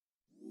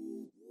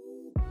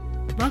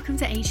Welcome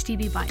to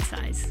HTB Bite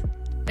Size,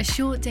 a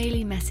short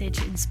daily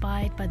message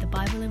inspired by the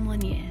Bible in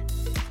 1 year.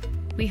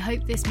 We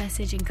hope this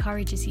message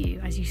encourages you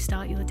as you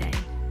start your day.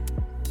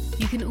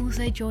 You can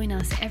also join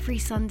us every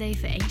Sunday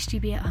for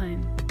HTB at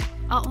Home,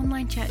 our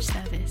online church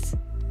service.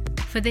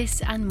 For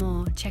this and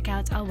more, check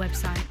out our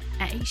website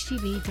at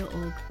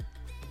htb.org.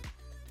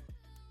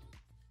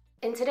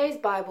 In today's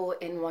Bible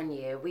in 1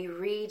 year, we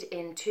read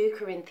in 2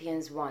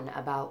 Corinthians 1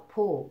 about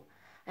Paul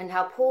and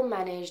how Paul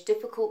managed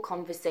difficult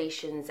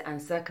conversations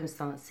and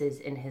circumstances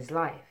in his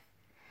life.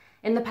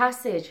 In the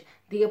passage,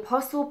 the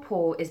Apostle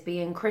Paul is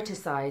being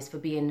criticized for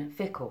being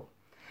fickle.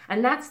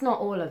 And that's not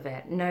all of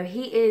it. No,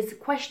 he is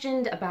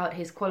questioned about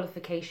his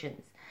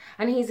qualifications.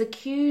 And he's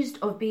accused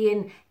of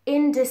being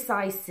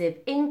indecisive,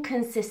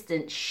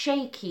 inconsistent,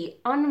 shaky,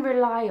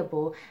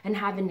 unreliable, and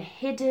having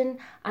hidden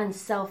and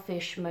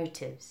selfish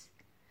motives.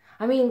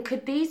 I mean,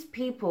 could these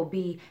people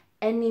be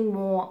any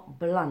more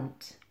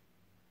blunt?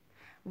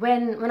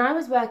 When I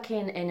was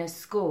working in a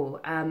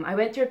school, I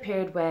went through a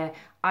period where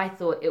I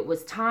thought it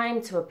was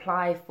time to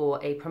apply for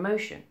a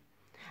promotion.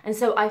 And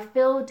so I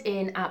filled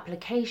in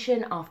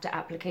application after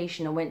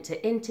application and went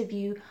to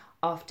interview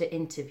after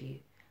interview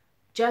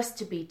just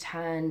to be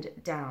turned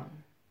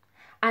down.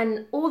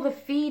 And all the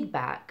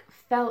feedback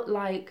felt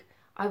like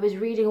I was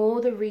reading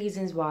all the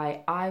reasons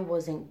why I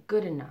wasn't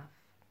good enough.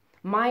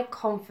 My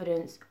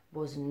confidence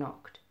was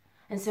knocked.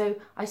 And so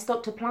I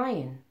stopped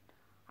applying.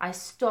 I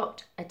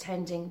stopped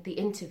attending the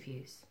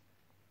interviews.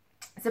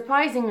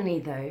 Surprisingly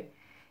though,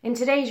 in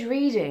today's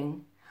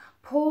reading,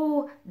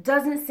 Paul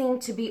doesn't seem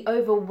to be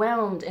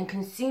overwhelmed and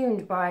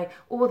consumed by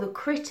all the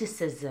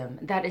criticism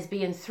that is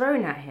being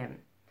thrown at him.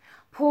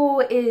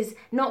 Paul is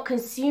not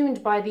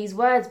consumed by these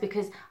words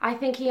because I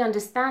think he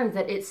understands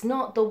that it's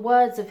not the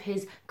words of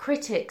his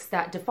critics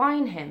that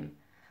define him,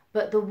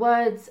 but the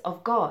words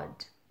of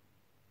God.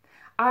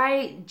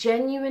 I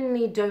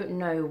genuinely don't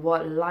know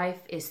what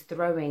life is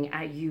throwing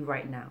at you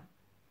right now.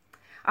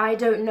 I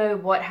don't know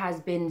what has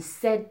been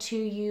said to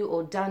you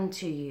or done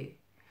to you.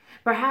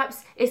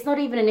 Perhaps it's not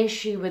even an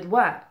issue with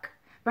work.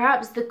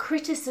 Perhaps the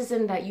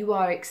criticism that you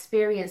are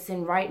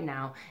experiencing right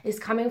now is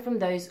coming from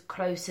those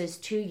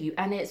closest to you,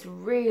 and it's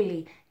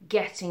really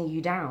getting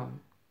you down.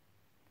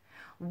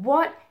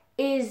 What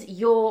is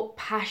your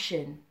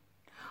passion?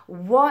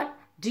 What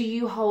do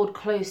you hold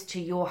close to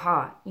your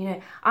heart?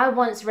 I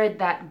once read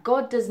that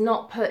God does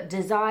not put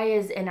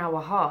desires in our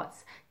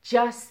hearts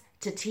just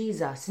to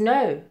tease us.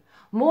 No,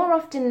 more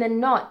often than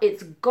not,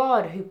 it's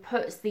God who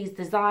puts these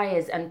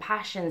desires and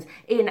passions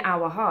in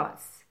our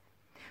hearts.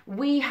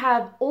 We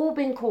have all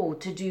been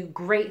called to do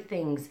great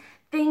things,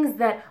 things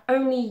that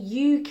only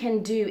you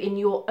can do in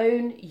your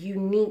own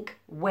unique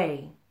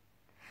way.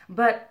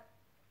 But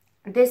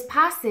this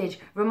passage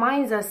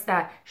reminds us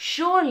that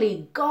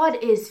surely God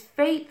is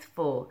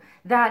faithful,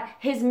 that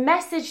his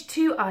message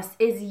to us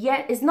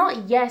is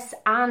not yes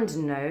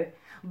and no,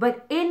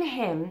 but in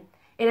him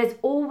it has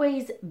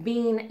always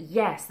been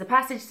yes. The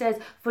passage says,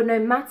 for no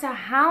matter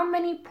how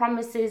many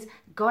promises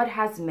God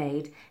has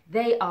made,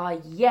 they are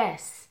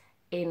yes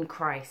in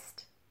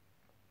Christ.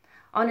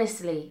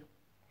 Honestly,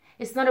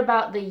 it's not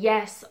about the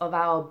yes of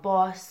our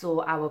boss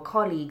or our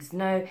colleagues.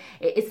 No,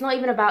 it's not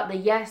even about the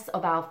yes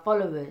of our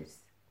followers.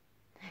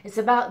 It's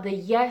about the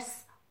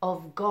yes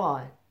of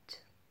God,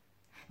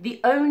 the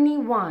only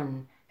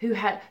one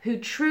who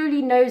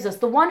truly knows us,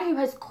 the one who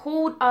has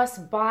called us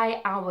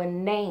by our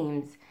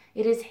names.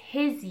 It is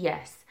his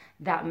yes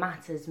that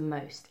matters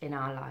most in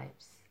our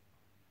lives.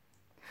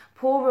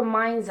 Paul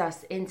reminds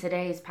us in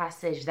today's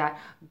passage that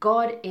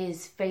God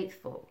is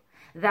faithful,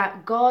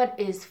 that God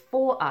is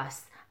for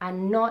us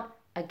and not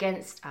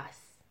against us.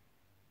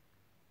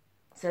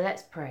 So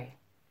let's pray.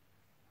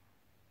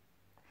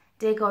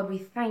 Dear God, we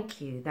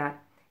thank you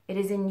that it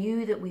is in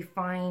you that we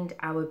find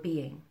our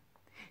being,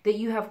 that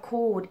you have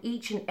called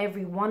each and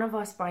every one of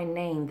us by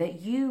name,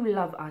 that you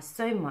love us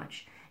so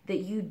much, that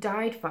you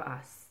died for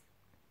us.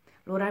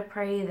 Lord, I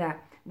pray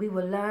that we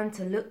will learn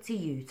to look to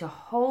you, to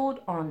hold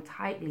on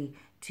tightly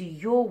to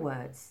your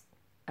words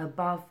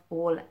above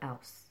all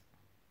else.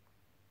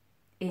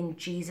 In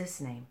Jesus'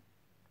 name,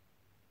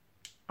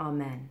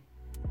 amen.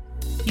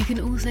 You can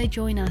also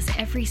join us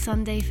every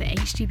Sunday for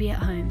HTB at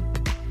Home,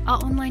 our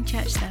online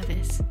church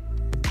service.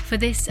 For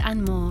this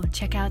and more,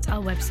 check out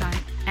our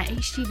website at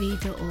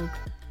htb.org.